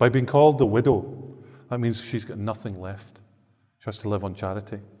 by being called the widow, that means she's got nothing left. She has to live on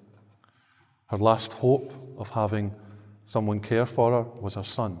charity. Her last hope of having someone care for her was her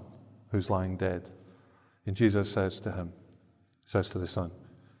son, who's lying dead. And Jesus says to him, says to the son,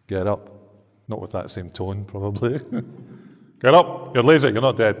 "Get up." Not with that same tone, probably. "Get up, you're lazy, you're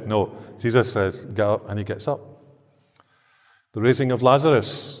not dead." No, Jesus says, "Get up," and he gets up. The raising of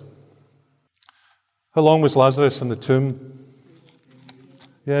Lazarus. How long was Lazarus in the tomb?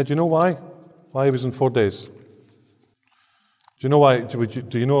 Yeah, do you know why? Why he was in 4 days? Do you know why?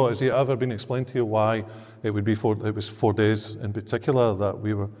 Do you know, has it ever been explained to you why it was 4 days in particular that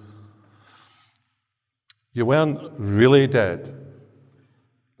we were? You weren't really dead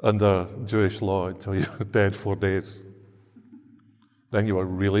under Jewish law until you were dead 4 days. Then you were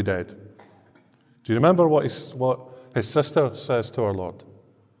really dead. Do you remember what his sister says to our Lord?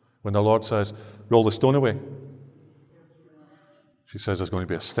 When the Lord says, "Roll the stone away." She says there's going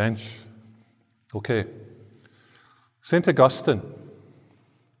to be a stench. Okay. St. Augustine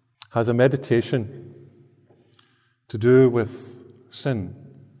has a meditation to do with sin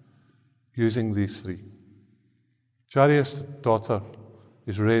using these three. Jairus' daughter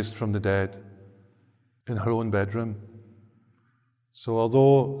is raised from the dead in her own bedroom. So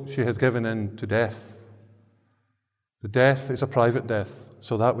although she has given in to death, the death is a private death,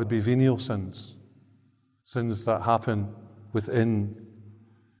 so that would be venial sins, sins that happen within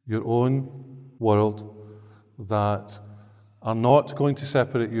your own world that are not going to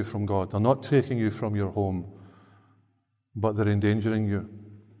separate you from God. They're not taking you from your home, but they're endangering you.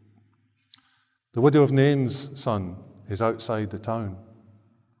 The widow of Nain's son is outside the town.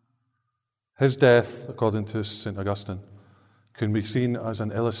 His death, according to St. Augustine, can be seen as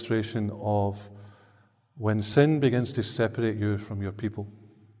an illustration of when sin begins to separate you from your people,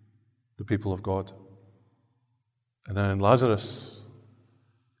 the people of God. And then Lazarus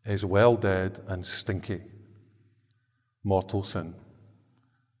is well dead and stinky. Mortal sin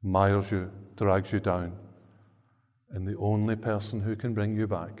mires you, drags you down, and the only person who can bring you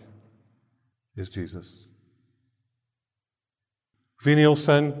back is Jesus. Venial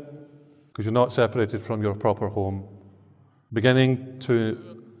sin, because you're not separated from your proper home. Beginning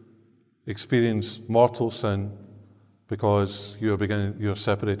to experience mortal sin because you're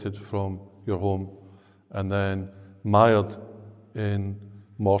separated from your home, and then mired in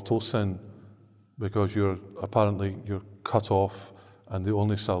mortal sin because you're cut off, and the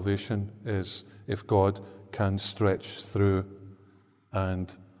only salvation is if God can stretch through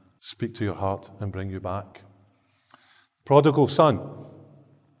and speak to your heart and bring you back. Prodigal son,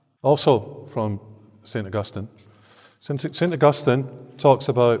 also from St. Augustine. St. Augustine talks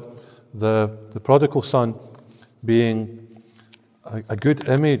about the prodigal son being a good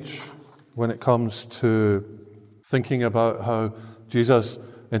image when it comes to thinking about how Jesus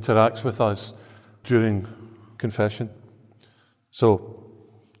interacts with us during confession. So,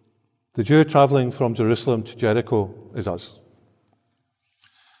 the Jew traveling from Jerusalem to Jericho is us.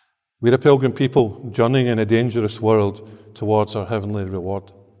 We're a pilgrim people journeying in a dangerous world towards our heavenly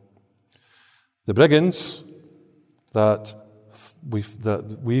reward. The brigands that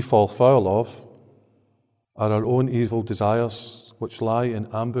we fall foul of are our own evil desires, which lie in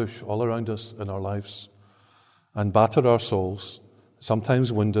ambush all around us in our lives and batter our souls,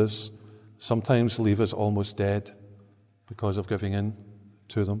 sometimes wound us, sometimes leave us almost dead because of giving in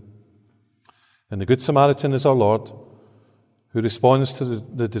to them. And the Good Samaritan is our Lord, who responds to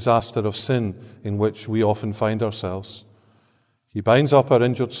the disaster of sin in which we often find ourselves. He binds up our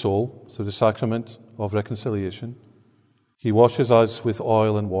injured soul through the sacrament of reconciliation. He washes us with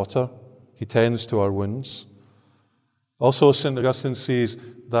oil and water. He tends to our wounds. Also, St. Augustine sees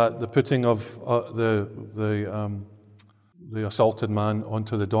that the putting of the assaulted man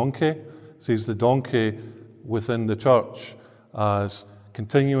onto the donkey, sees the donkey within the church as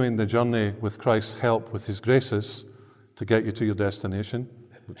continuing the journey with Christ's help, with his graces, to get you to your destination,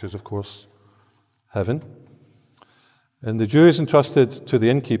 which is, of course, heaven. And the Jew is entrusted to the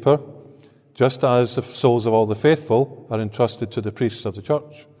innkeeper, just as the souls of all the faithful are entrusted to the priests of the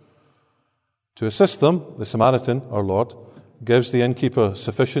church. To assist them, the Samaritan, our Lord, gives the innkeeper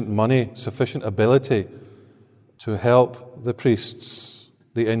sufficient money, sufficient ability to help the priests,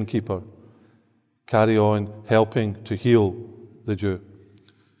 the innkeeper, carry on helping to heal the Jew,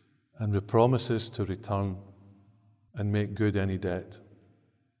 and promises to return and make good any debt.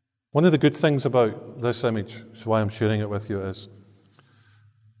 One of the good things about this image, is why I'm sharing it with you, is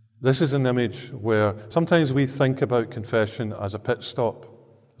this is an image where sometimes we think about confession as a pit stop,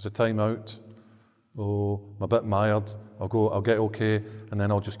 There's a time out. Oh, I'm a bit mired. I'll get okay, and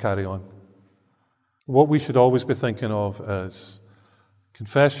then I'll just carry on. What we should always be thinking of is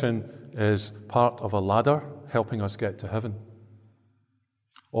confession is part of a ladder helping us get to heaven.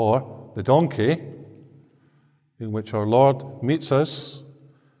 Or the donkey in which our Lord meets us,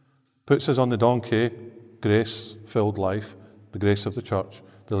 puts us on the donkey, grace-filled life, the grace of the church,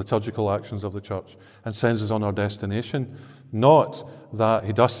 the liturgical actions of the church, and sends us on our destination. Not that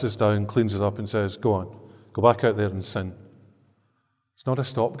he dusts us down, cleans us up, and says, go on, go back out there and sin. It's not a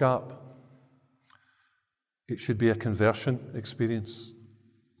stopgap. It should be a conversion experience.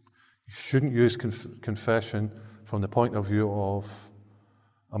 You shouldn't use confession from the point of view of,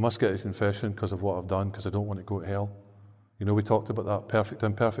 I must get a confession because of what I've done, because I don't want to go to hell. You know, we talked about that, perfect,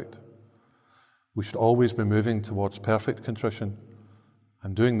 imperfect. We should always be moving towards perfect contrition.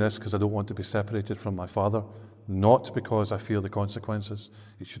 I'm doing this because I don't want to be separated from my Father, not because I fear the consequences.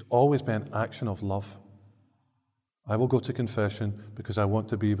 It should always be an action of love. I will go to confession because I want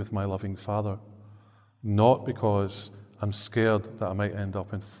to be with my loving Father, not because I'm scared that I might end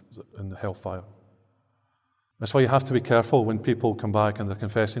up in the hellfire. That's why you have to be careful when people come back and they're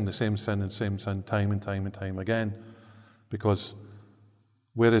confessing the same sin time and time again, because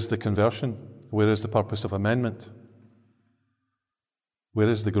where is the conversion? Where is the purpose of amendment? Where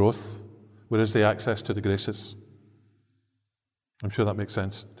is the growth? Where is the access to the graces? I'm sure that makes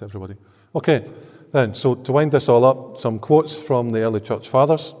sense to everybody. Okay, then, so to wind this all up, some quotes from the early church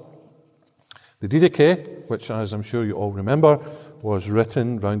fathers. The Didache, which, as I'm sure you all remember, was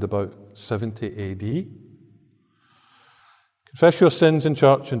written round about 70 A.D. Confess your sins in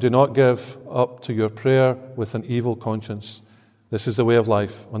church and do not give up to your prayer with an evil conscience. This is the way of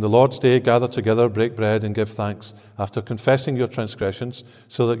life. On the Lord's day, gather together, break bread, and give thanks, after confessing your transgressions,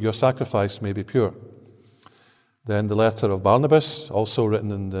 so that your sacrifice may be pure. Then the letter of Barnabas, also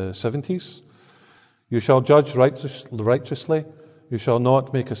written in the 70s. You shall judge righteously. You shall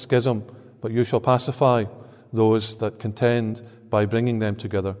not make a schism, but you shall pacify those that contend by bringing them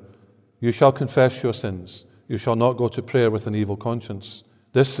together. You shall confess your sins. You shall not go to prayer with an evil conscience.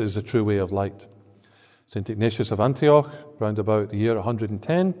 This is the true way of light. St. Ignatius of Antioch, round about the year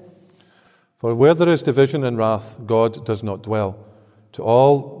 110. For where there is division and wrath, God does not dwell. To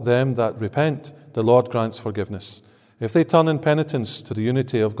all them that repent, the Lord grants forgiveness, if they turn in penitence to the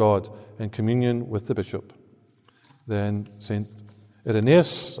unity of God in communion with the bishop. Then St.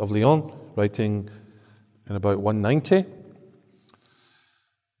 Irenaeus of Lyon, writing in about 190,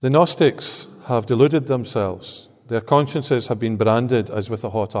 the Gnostics have deluded themselves. Their consciences have been branded as with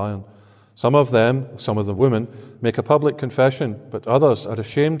a hot iron. Some of the women, make a public confession, but others are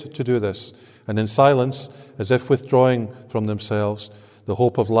ashamed to do this, and in silence, as if withdrawing from themselves the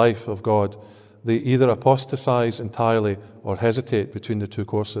hope of life of God, they either apostatize entirely or hesitate between the two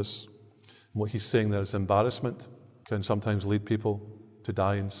courses. And what he's saying there is embarrassment can sometimes lead people to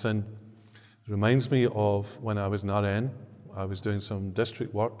die in sin. It reminds me of when I was in RN. I was doing some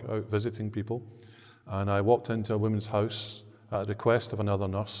district work out visiting people, and I walked into a woman's house at the request of another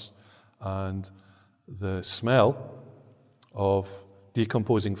nurse, and the smell of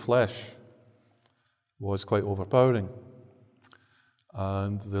decomposing flesh was quite overpowering.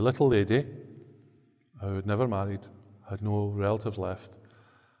 And the little lady, who had never married, had no relatives left,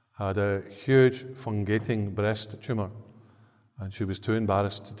 had a huge fungating breast tumour, and she was too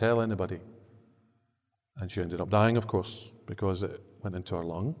embarrassed to tell anybody. And she ended up dying, of course, because it went into her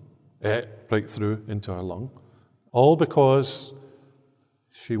lung, right through into her lung, all because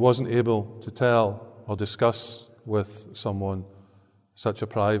she wasn't able to tell or discuss with someone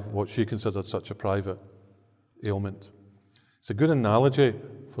what she considered such a private ailment. It's a good analogy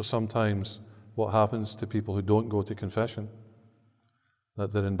for sometimes what happens to people who don't go to confession,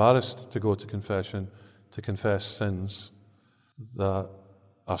 that they're embarrassed to go to confession, to confess sins that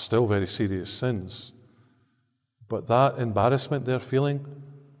are still very serious sins. But that embarrassment they're feeling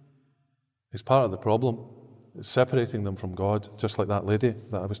is part of the problem. It's separating them from God, just like that lady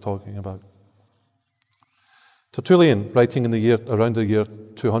that I was talking about. Tertullian, writing around the year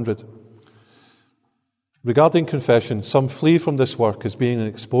 200, regarding confession, some flee from this work as being an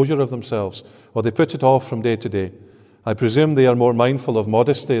exposure of themselves, or they put it off from day to day. I presume they are more mindful of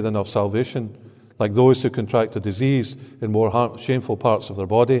modesty than of salvation, like those who contract a disease in more shameful parts of their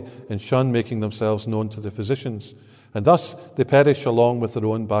body and shun making themselves known to the physicians. And thus they perish along with their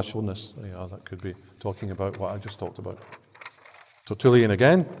own bashfulness. Yeah, that could be talking about what I just talked about. Tertullian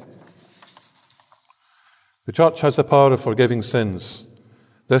again. The church has the power of forgiving sins.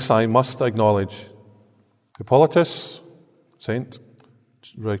 This I must acknowledge. Hippolytus, saint,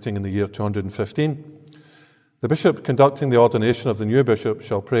 writing in the year 215, The bishop conducting the ordination of the new bishop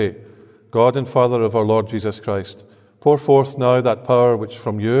shall pray, God and Father of our Lord Jesus Christ, pour forth now that power which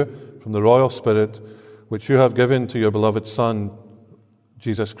from you, from the royal Spirit, which you have given to your beloved Son,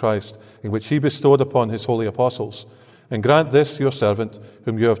 Jesus Christ, in which he bestowed upon his holy apostles, and grant this your servant,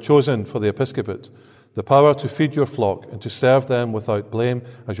 whom you have chosen for the episcopate, the power to feed your flock and to serve them without blame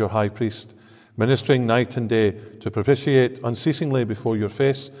as your high priest, ministering night and day to propitiate unceasingly before your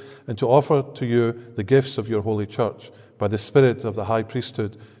face and to offer to you the gifts of your holy church by the Spirit of the high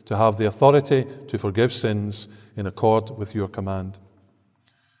priesthood, to have the authority to forgive sins in accord with your command.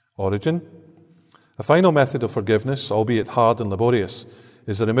 Origin. A final method of forgiveness, albeit hard and laborious,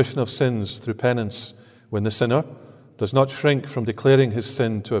 is the remission of sins through penance, when the sinner does not shrink from declaring his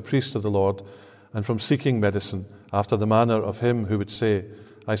sin to a priest of the Lord and from seeking medicine after the manner of him who would say,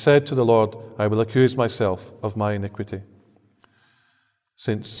 I said to the Lord, I will accuse myself of my iniquity.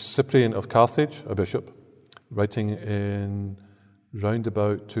 St. Cyprian of Carthage, a bishop, writing in round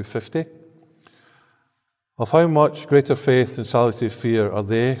about 250, of how much greater faith and salutary fear are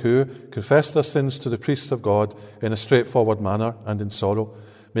they who confess their sins to the priests of God in a straightforward manner and in sorrow,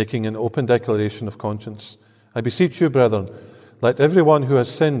 making an open declaration of conscience. I beseech you, brethren, let everyone who has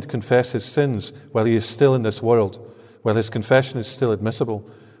sinned confess his sins while he is still in this world, while his confession is still admissible,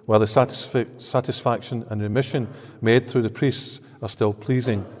 while the satisfaction and remission made through the priests are still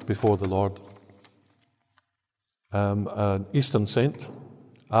pleasing before the Lord. An Eastern saint,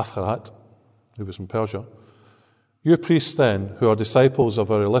 Afharat, who was from Persia, you priests then, who are disciples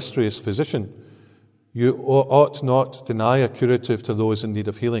of our illustrious physician, you ought not deny a curative to those in need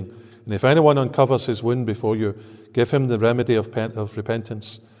of healing. And if anyone uncovers his wound before you, give him the remedy of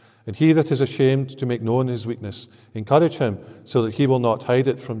repentance. And he that is ashamed to make known his weakness, encourage him so that he will not hide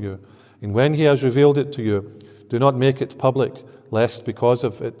it from you. And when he has revealed it to you, do not make it public, lest because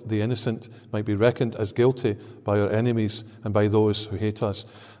of it the innocent might be reckoned as guilty by our enemies and by those who hate us.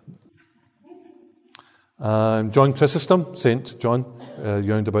 John Chrysostom, Saint John,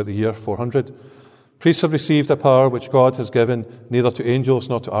 round about the year 400. Priests have received a power which God has given neither to angels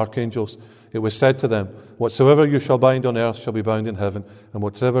nor to archangels. It was said to them, whatsoever you shall bind on earth shall be bound in heaven, and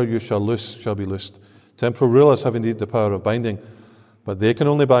whatsoever you shall loose shall be loosed. Temporal rulers have indeed the power of binding, but they can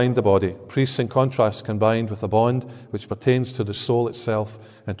only bind the body. Priests, in contrast, can bind with a bond which pertains to the soul itself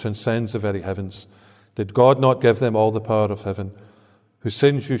and transcends the very heavens. Did God not give them all the power of heaven? Whose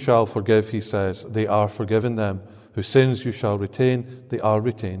sins you shall forgive, he says, they are forgiven them. Whose sins you shall retain, they are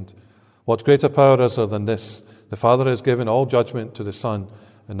retained. What greater power is there than this? The Father has given all judgment to the Son,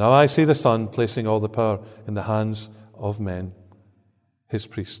 and now I see the Son placing all the power in the hands of men, his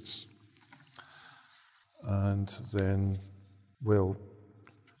priests. And then we'll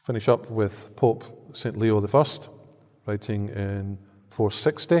finish up with Pope St. Leo I, writing in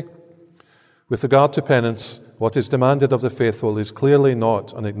 460. With regard to penance, what is demanded of the faithful is clearly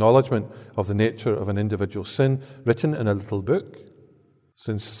not an acknowledgement of the nature of an individual sin written in a little book,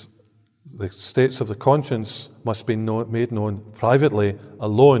 since the states of the conscience must be made known privately,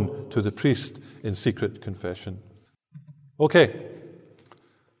 alone to the priest in secret confession. Okay.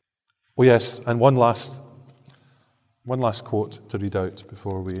 Oh yes, and one last quote to read out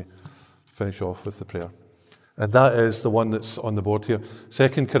before we finish off with the prayer. And that is the one that's on the board here.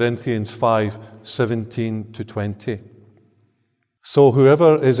 2 Corinthians 5:17-20. So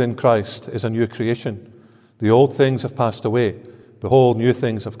whoever is in Christ is a new creation. The old things have passed away. Behold, new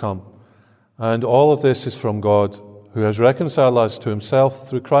things have come. And all of this is from God, who has reconciled us to himself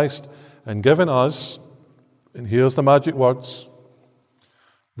through Christ and given us, and here's the magic words,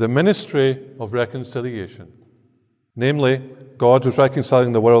 the ministry of reconciliation. Namely, God was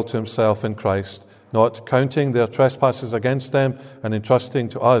reconciling the world to himself in Christ, not counting their trespasses against them, and entrusting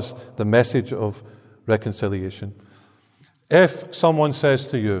to us the message of reconciliation. If someone says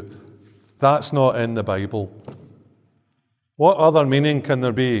to you, that's not in the Bible, what other meaning can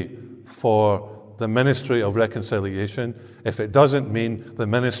there be for the ministry of reconciliation if it doesn't mean the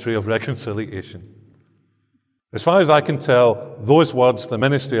ministry of reconciliation? As far as I can tell, those words, the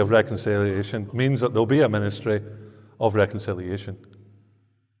ministry of reconciliation, means that there'll be a ministry of reconciliation.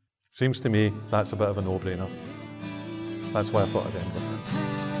 Seems to me that's a bit of a no-brainer. That's why I thought I'd end with it.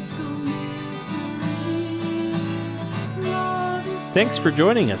 Thanks for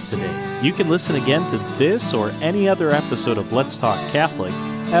joining us today. You can listen again to this or any other episode of Let's Talk Catholic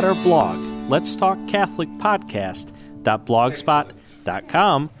at our blog,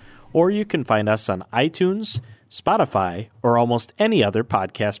 letstalkcatholicpodcast.blogspot.com, or you can find us on iTunes, Spotify, or almost any other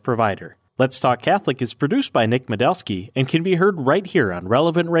podcast provider. Let's Talk Catholic is produced by Nick Medelsky and can be heard right here on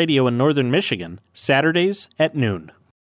Relevant Radio in Northern Michigan, Saturdays at noon.